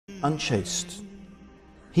unchaste.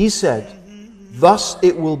 He said, thus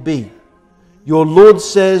it will be. Your Lord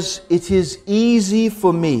says, it is easy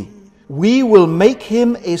for me. We will make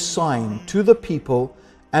him a sign to the people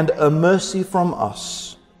and a mercy from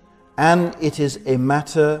us. And it is a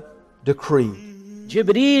matter decreed.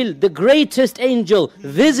 Jibreel, the greatest angel,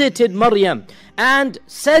 visited Maryam and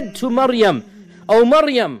said to Maryam, O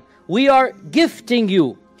Maryam, we are gifting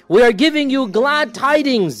you. We are giving you glad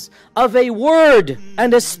tidings of a word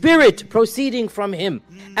and a spirit proceeding from him.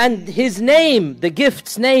 And his name, the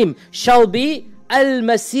gift's name, shall be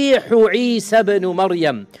Al-Masih Isa ibn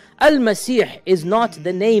Maryam. Al-Masih is not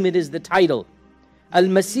the name, it is the title.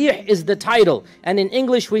 Al-Masih is the title. And in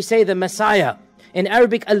English we say the Messiah. In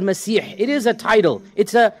Arabic, Al-Masih, it is a title.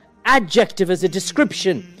 It's an adjective, as a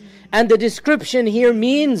description. And the description here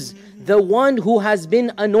means the one who has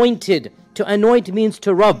been anointed. To anoint means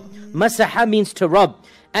to rub. Masaha means to rub.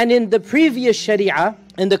 And in the previous Sharia,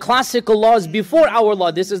 in the classical laws before our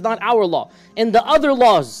law, this is not our law. In the other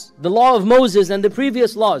laws, the law of Moses and the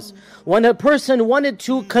previous laws, when a person wanted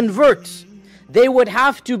to convert, they would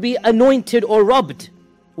have to be anointed or rubbed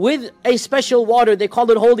with a special water. They call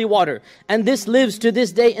it holy water. And this lives to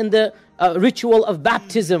this day in the ritual of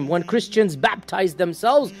baptism. When Christians baptize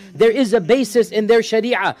themselves, there is a basis in their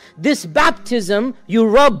Sharia. This baptism, you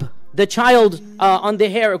rub the child on the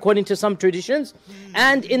hair according to some traditions.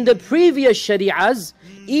 And in the previous Shari'as,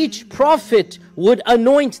 each prophet would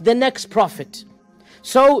anoint the next prophet.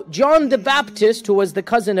 So John the Baptist, who was the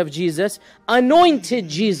cousin of Jesus, anointed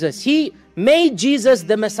Jesus. He made Jesus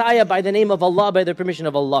the Messiah by the name of Allah, by the permission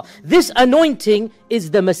of Allah. This anointing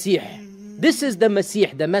is the Masih. This is the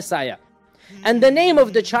Masih, the Messiah. And the name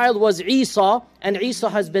of the child was Isa, and Isa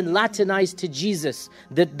has been Latinized to Jesus.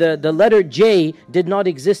 The letter J did not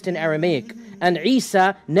exist in Aramaic. And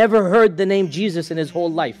Isa never heard the name Jesus in his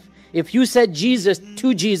whole life. If you said Jesus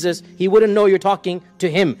to Jesus, he wouldn't know you're talking to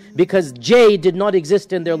him, because J did not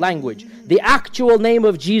exist in their language. The actual name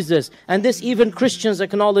of Jesus, and this even Christians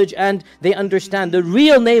acknowledge and they understand, the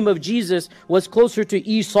real name of Jesus was closer to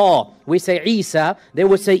Isa. We say Isa, they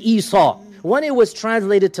would say Isa. When it was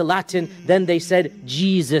translated to Latin, then they said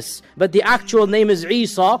Jesus. But the actual name is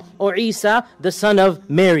Isa, or Isa, the son of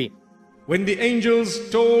Mary. When the angels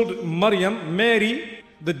told Maryam, Mary,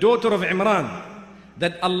 the daughter of Imran,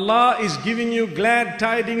 that Allah is giving you glad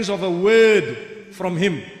tidings of a word from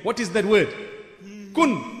Him. What is that word?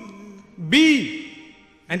 Kun, be,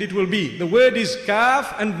 and it will be. The word is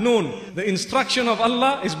kaf and noon. The instruction of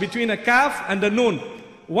Allah is between a kaf and a noon.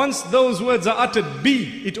 Once those words are uttered,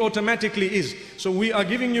 be, it automatically is. So we are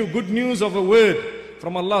giving you good news of a word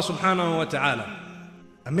from Allah subhanahu wa ta'ala.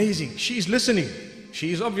 Amazing. She is listening.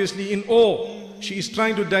 She is obviously in awe. She is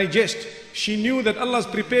trying to digest. She knew that Allah is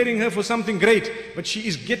preparing her for something great, but she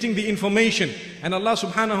is getting the information. And Allah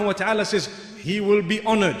subhanahu wa ta'ala says, He will be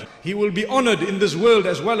honored. He will be honored in this world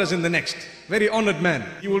as well as in the next. Very honored man.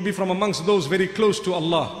 He will be from amongst those very close to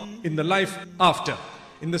Allah in the life after.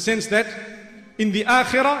 In the sense that in the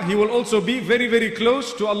akhirah, he will also be very, very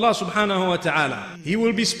close to Allah subhanahu wa ta'ala. He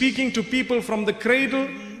will be speaking to people from the cradle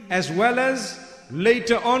as well as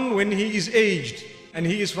later on when he is aged. And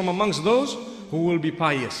he is from amongst those who will be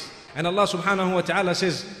pious. And Allah subhanahu wa ta'ala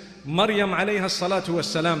says, Maryam alayha salatu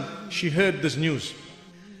wassalam, she heard this news.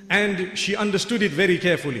 And she understood it very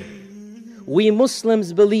carefully. We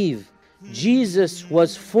Muslims believe Jesus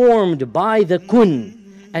was formed by the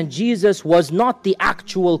kun. And Jesus was not the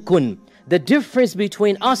actual kun. The difference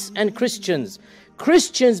between us and Christians.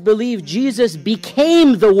 Christians believe Jesus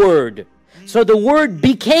became the Word. So the Word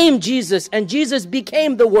became Jesus, and Jesus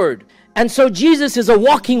became the Word. And so Jesus is a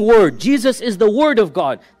walking Word. Jesus is the Word of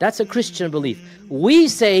God. That's a Christian belief. We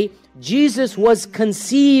say Jesus was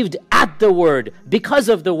conceived at the Word, because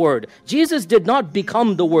of the Word. Jesus did not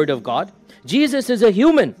become the Word of God. Jesus is a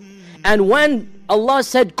human. And when Allah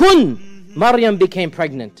said, Kun, Maryam became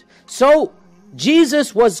pregnant. So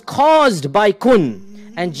Jesus was caused by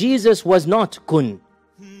kun, and Jesus was not kun.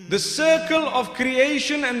 The circle of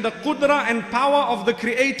creation and the qudra and power of the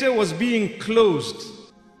Creator was being closed.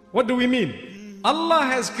 What do we mean? Allah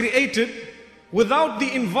has created without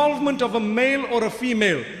the involvement of a male or a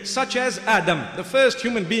female, such as Adam. The first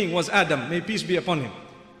human being was Adam, may peace be upon him.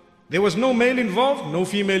 There was no male involved, no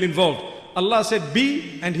female involved. Allah said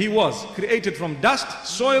be, and he was created from dust,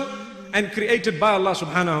 soil, and created by Allah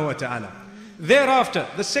subhanahu wa ta'ala. Thereafter,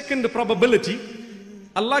 the second probability,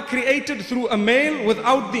 Allah created through a male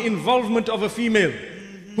without the involvement of a female.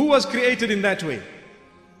 Who was created in that way?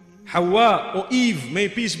 Hawa or Eve, may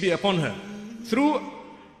peace be upon her. Through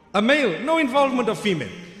a male, no involvement of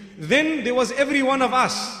female. Then there was every one of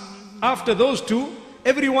us. After those two,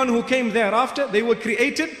 Everyone who came thereafter, they were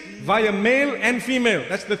created via male and female.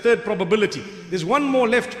 That's the third probability. There's one more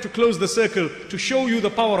left to close the circle to show you the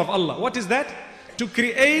power of Allah. What is that? To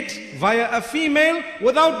create via a female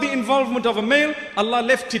without the involvement of a male. Allah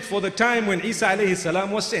left it for the time when Isa alayhi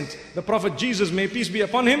salam was sent. The Prophet Jesus, may peace be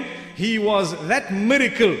upon him, he was that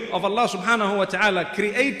miracle of Allah subhanahu wa ta'ala,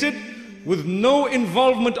 created with no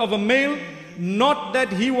involvement of a male. Not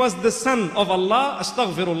that he was the son of Allah,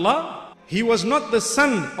 astaghfirullah. He was not the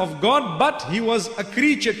son of God, but he was a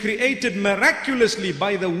creature created miraculously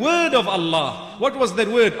by the word of Allah. What was that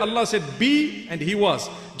word? Allah said, be, and he was.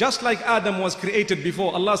 Just like Adam was created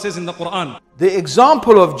before. Allah says in the Quran. The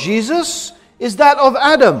example of Jesus is that of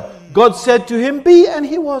Adam. God said to him, be, and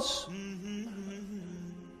he was.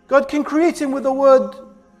 God can create him with a word.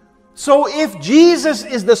 So if Jesus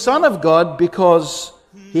is the Son of God because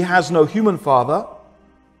he has no human father,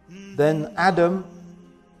 then Adam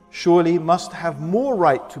surely must have more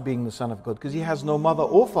right to being the Son of God because he has no mother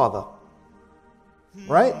or father.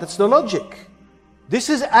 Right? That's the logic. This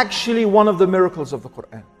is actually one of the miracles of the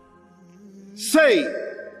Quran. Say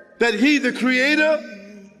that he, the Creator,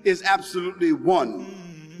 is absolutely one.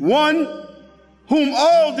 One whom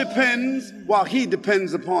all depends while he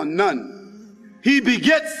depends upon none. He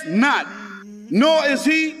begets not, nor is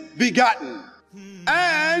he begotten.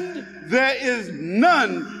 And there is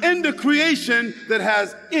none in the creation that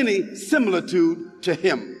has any similitude to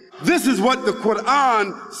him. This is what the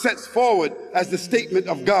Quran sets forward as the statement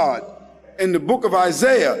of God. In the book of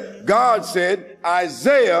Isaiah, God said,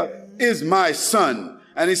 Isaiah is my son.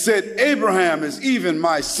 And he said, Abraham is even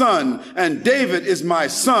my son, and David is my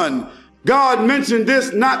son. God mentioned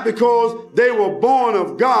this not because they were born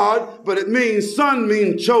of God, but it means son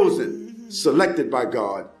means chosen, selected by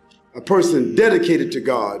God. A person dedicated to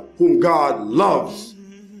God, whom God loves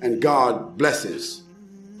and God blesses.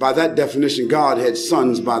 By that definition, God had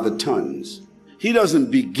sons by the tons. He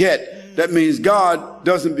doesn't beget. That means God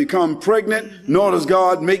doesn't become pregnant, nor does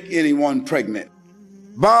God make anyone pregnant.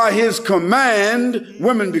 By his command,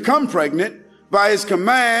 women become pregnant. By his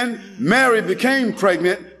command, Mary became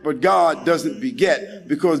pregnant, but God doesn't beget,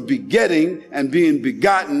 because begetting and being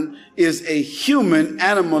begotten is a human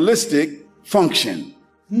animalistic function.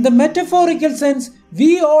 In the metaphorical sense,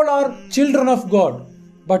 we all are children of God,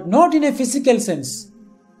 but not in a physical sense.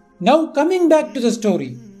 Now coming back to the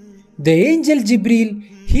story, the angel Jibreel,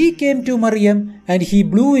 he came to Maryam and he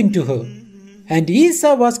blew into her. And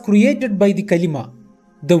Isa was created by the kalima,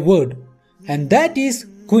 the word, and that is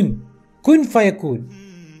kun fayakun.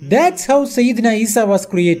 That's how Sayyidina Isa was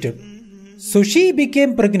created. So she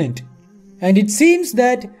became pregnant, and it seems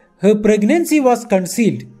that her pregnancy was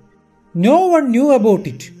concealed. No one knew about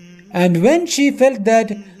it, and when she felt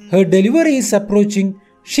that her delivery is approaching,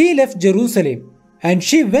 she left Jerusalem and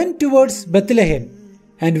she went towards Bethlehem.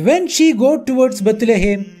 And when she got towards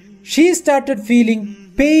Bethlehem, she started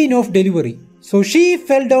feeling pain of delivery. So she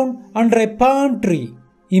fell down under a palm tree.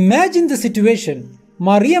 Imagine the situation.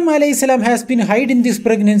 Maryam alayhi salam has been hiding this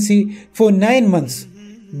pregnancy for 9 months.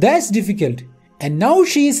 That's difficult. And now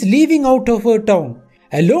she is leaving out of her town,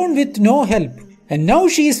 alone with no help. And now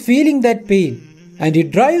she is feeling that pain, and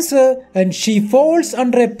it drives her and she falls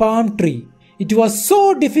under a palm tree. It was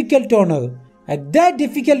so difficult on her. At that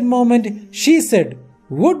difficult moment, she said,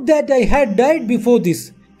 would that I had died before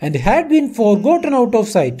this and had been forgotten out of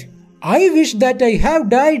sight. I wish that I have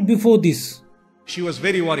died before this. She was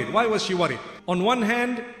very worried. Why was she worried? On one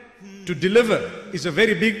hand, to deliver is a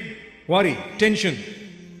very big worry, tension.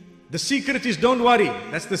 The secret is don't worry.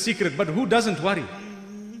 That's the secret. But who doesn't worry?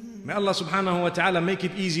 May Allah subhanahu wa ta'ala make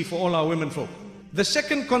it easy for all our women folk. The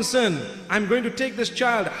second concern, I'm going to take this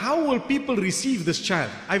child. How will people receive this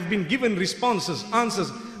child? I've been given responses,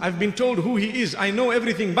 answers. I've been told who he is. I know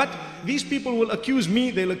everything. But these people will accuse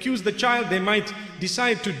me. They'll accuse the child. They might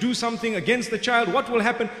decide to do something against the child. What will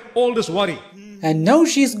happen? All this worry. And now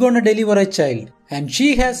she's gonna deliver a child. And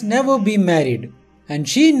she has never been married. And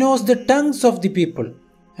she knows the tongues of the people.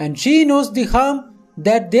 And she knows the harm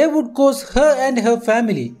that they would cause her and her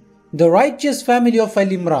family. The righteous family of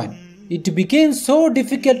Imran. It became so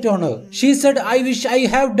difficult on her. She said, I wish I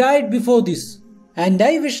have died before this. And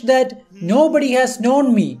I wish that nobody has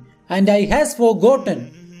known me and I has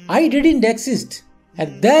forgotten. I didn't exist.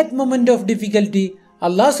 At that moment of difficulty,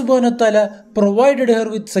 Allah subhanahu wa ta'ala provided her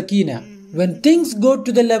with sakina. When things go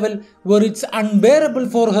to the level where it's unbearable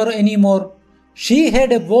for her anymore, she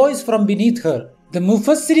heard a voice from beneath her. The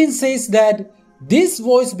Mufassirin says that this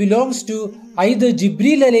voice belongs to either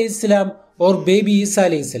Jibreel alayhi salam or baby Isa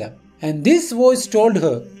alayhi salam. And this voice told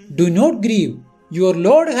her, do not grieve. Your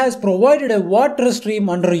Lord has provided a water stream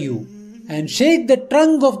under you. and shake the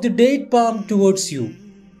trunk of the date palm towards you,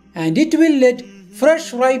 and it will let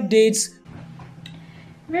fresh ripe dates.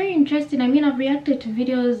 Very interesting. I mean, I've reacted to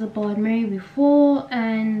videos about Mary before,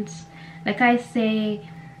 and like I say,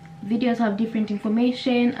 videos have different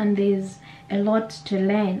information and there's a lot to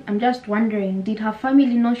learn. I'm just wondering, did her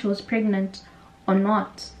family know she was pregnant or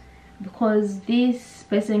not? Because this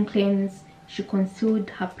person claims she concealed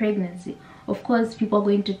her pregnancy. Of course, people are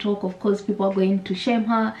going to talk. Of course, people are going to shame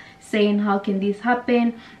her, saying, how can this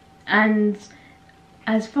happen? And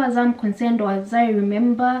as far as I'm concerned, or as I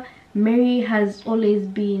remember, Mary has always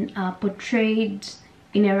been portrayed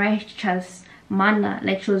in a righteous manner.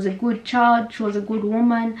 Like, she was a good child, she was a good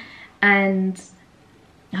woman, and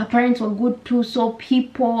her parents were good too. So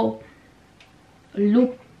people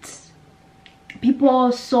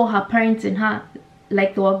saw her parents in her,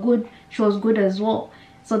 like they were good, she was good as well.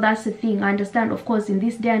 So that's the thing. I understand, of course, in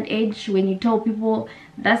this day and age, when you tell people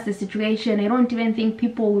that's the situation, I don't even think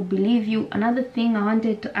people would believe you. Another thing I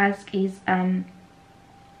wanted to ask is,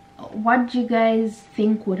 what do you guys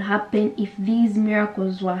think would happen if these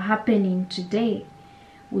miracles were happening today?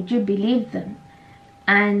 Would you believe them?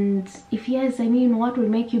 And if yes, I mean, what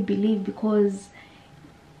would make you believe? Because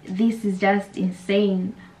this is just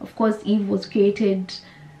insane. Of course, Eve was created,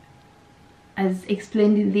 as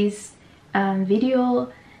explained in this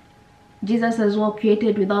video. Jesus as well,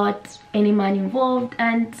 created without any man involved.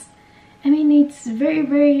 And I mean, it's very,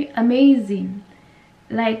 very amazing.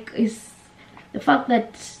 Like, it's the fact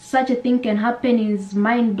that such a thing can happen is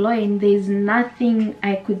mind-blowing. There's nothing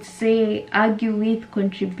I could say, argue with,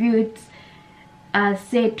 contribute,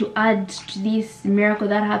 say to add to this miracle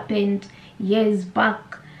that happened years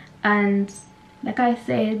back. And like I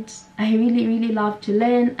said, I really, really love to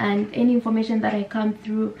learn, and any information that I come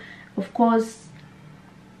through, of course,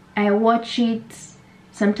 I watch it,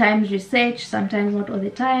 sometimes research, sometimes not all the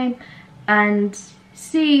time, and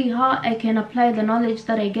see how I can apply the knowledge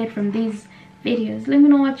that I get from these videos. Let me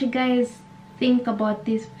know what you guys think about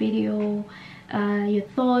this video, your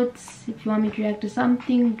thoughts. If you want me to react to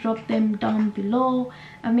something, drop them down below,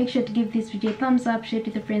 and make sure to give this video a thumbs up, share it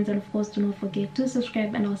with your friends, and of course do not forget to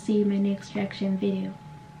subscribe, and I'll see you in my next reaction video.